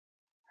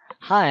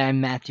Hi,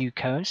 I'm Matthew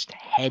Coast,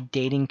 head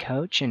dating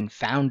coach and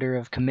founder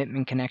of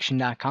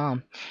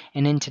CommitmentConnection.com.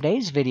 And in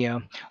today's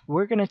video,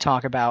 we're going to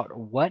talk about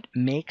what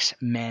makes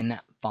men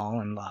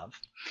fall in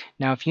love.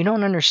 Now, if you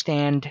don't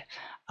understand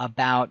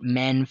about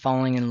men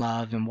falling in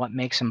love and what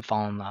makes them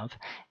fall in love,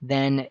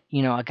 then,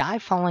 a guy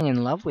falling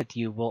in love with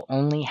you will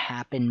only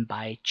happen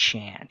by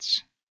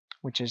chance,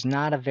 which is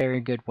not a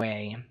very good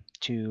way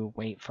to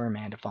wait for a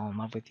man to fall in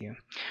love with you.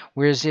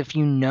 Whereas if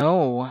you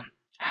know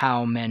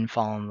how men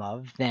fall in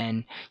love,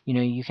 then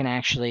you can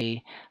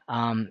actually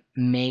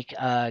make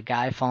a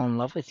guy fall in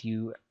love with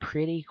you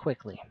pretty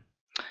quickly.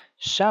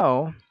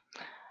 So,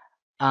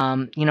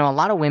 a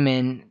lot of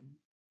women,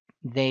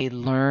 they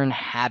learn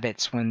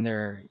habits when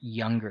they're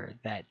younger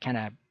that kind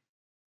of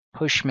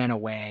push men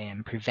away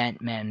and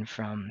prevent men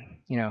from,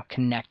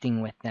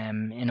 connecting with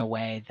them in a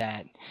way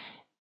that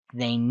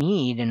they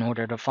need in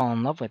order to fall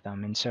in love with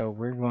them. And so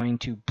we're going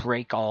to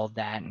break all of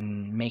that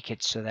and make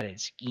it so that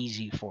it's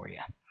easy for you.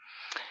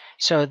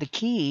 So the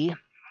key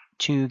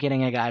to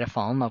getting a guy to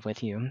fall in love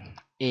with you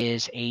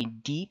is a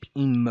deep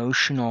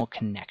emotional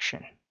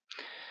connection.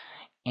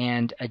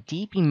 And a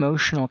deep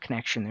emotional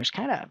connection, there's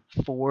kind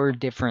of 4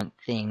 different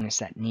things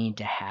that need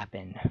to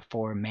happen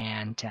for a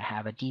man to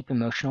have a deep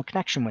emotional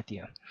connection with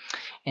you.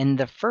 And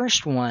the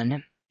first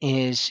one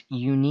is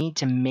you need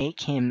to make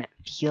him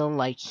feel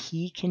like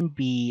he can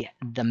be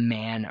the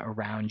man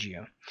around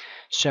you.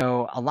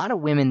 So a lot of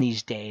women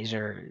these days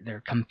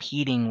they're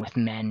competing with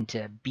men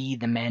to be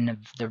the men of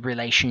the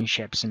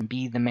relationships and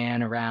be the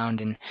man around,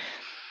 and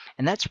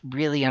that's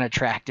really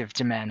unattractive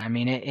to men. I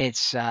mean,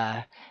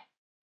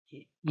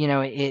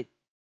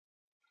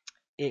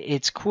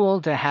 it's cool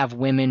to have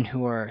women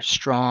who are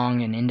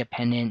strong and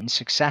independent and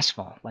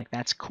successful. Like,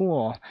 that's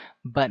cool,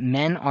 but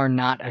men are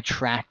not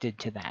attracted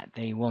to that.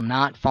 They will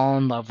not fall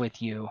in love with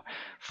you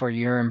for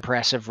your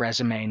impressive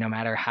resume, no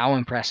matter how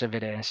impressive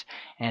it is.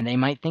 And they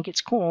might think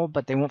it's cool,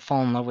 but they won't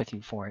fall in love with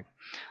you for it.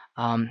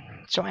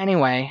 So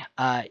anyway,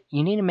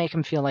 you need to make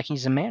him feel like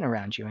he's a man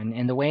around you.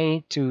 And the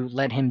way to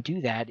let him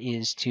do that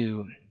is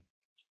to,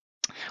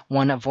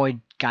 1, avoid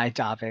guy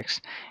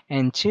topics,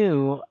 and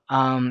 2,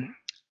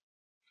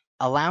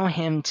 allow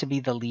him to be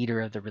the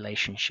leader of the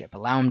relationship.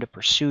 Allow him to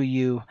pursue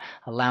you.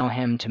 Allow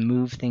him to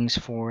move things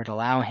forward.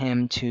 Allow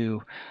him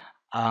to,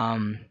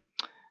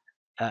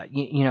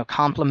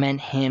 compliment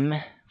him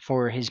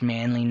for his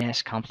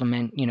manliness.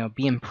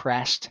 Be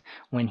impressed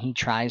when he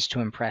tries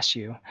to impress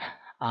you.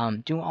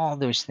 Do all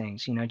those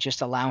things.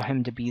 Just allow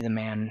him to be the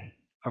man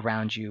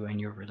around you and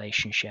your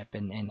relationship,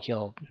 and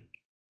he'll,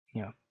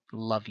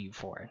 love you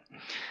for it.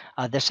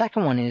 The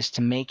second one is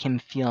to make him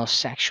feel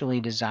sexually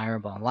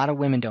desirable. A lot of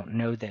women don't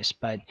know this,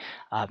 but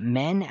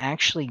men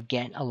actually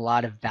get a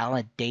lot of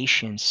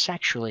validation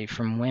sexually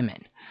from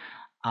women.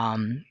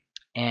 And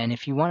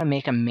if you want to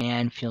make a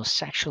man feel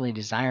sexually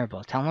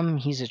desirable, tell him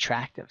he's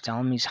attractive. Tell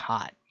him he's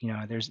hot.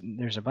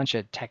 There's a bunch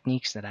of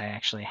techniques that I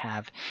actually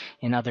have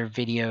in other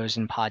videos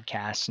and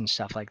podcasts and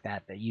stuff like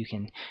that you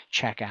can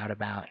check out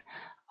about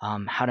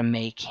how to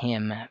make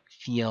him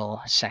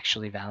feel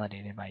sexually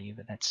validated by you.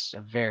 But that's a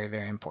very,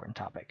 very important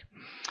topic.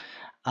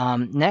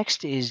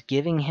 Next is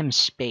giving him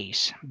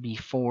space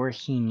before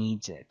he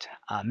needs it.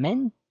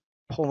 Men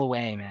pull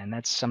away, man.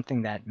 That's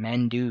something that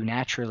men do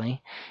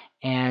naturally.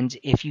 And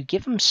if you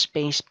give him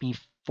space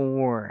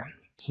before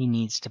he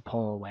needs to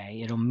pull away,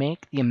 it'll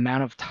make the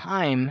amount of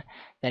time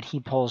that he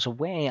pulls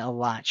away a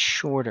lot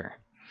shorter.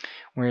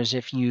 Whereas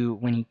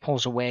when he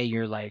pulls away,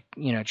 you're like,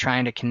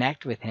 trying to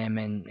connect with him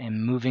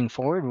and moving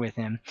forward with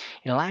him,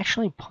 it'll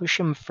actually push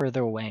him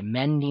further away.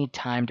 Men need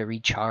time to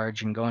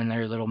recharge and go in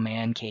their little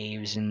man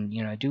caves and,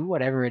 do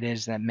whatever it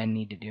is that men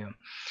need to do.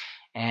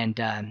 And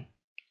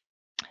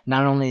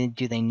not only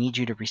do they need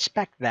you to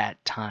respect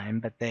that time,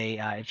 but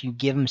if you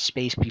give them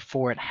space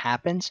before it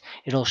happens,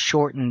 it'll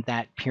shorten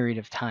that period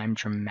of time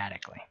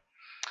dramatically.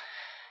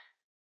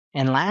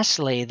 And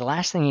lastly, the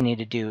last thing you need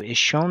to do is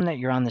show them that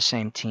you're on the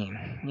same team.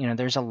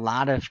 There's a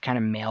lot of kind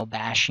of male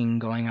bashing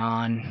going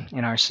on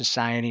in our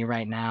society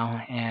right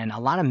now, and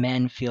a lot of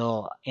men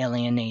feel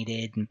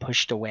alienated and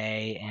pushed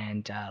away,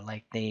 and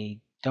like they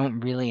don't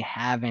really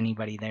have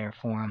anybody there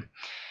for them.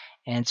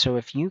 And so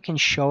if you can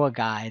show a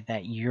guy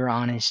that you're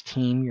on his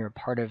team, you're a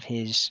part of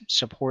his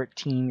support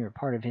team, you're a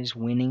part of his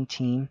winning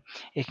team,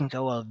 it can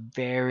go a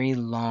very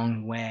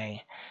long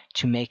way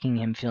to making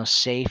him feel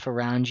safe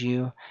around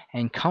you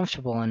and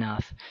comfortable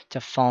enough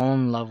to fall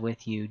in love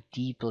with you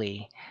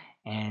deeply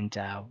and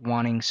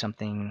wanting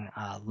something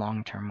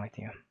long-term with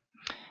you.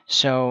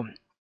 So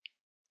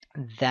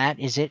that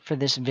is it for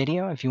this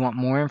video. If you want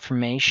more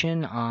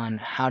information on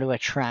how to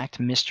attract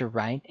Mr.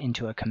 Right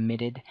into a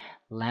committed,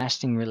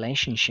 lasting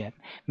relationship,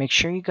 make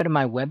sure you go to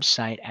my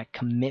website at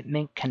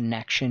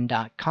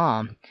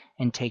commitmentconnection.com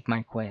and take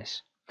my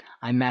quiz.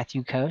 I'm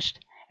Matthew Coast,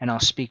 and I'll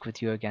speak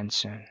with you again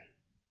soon.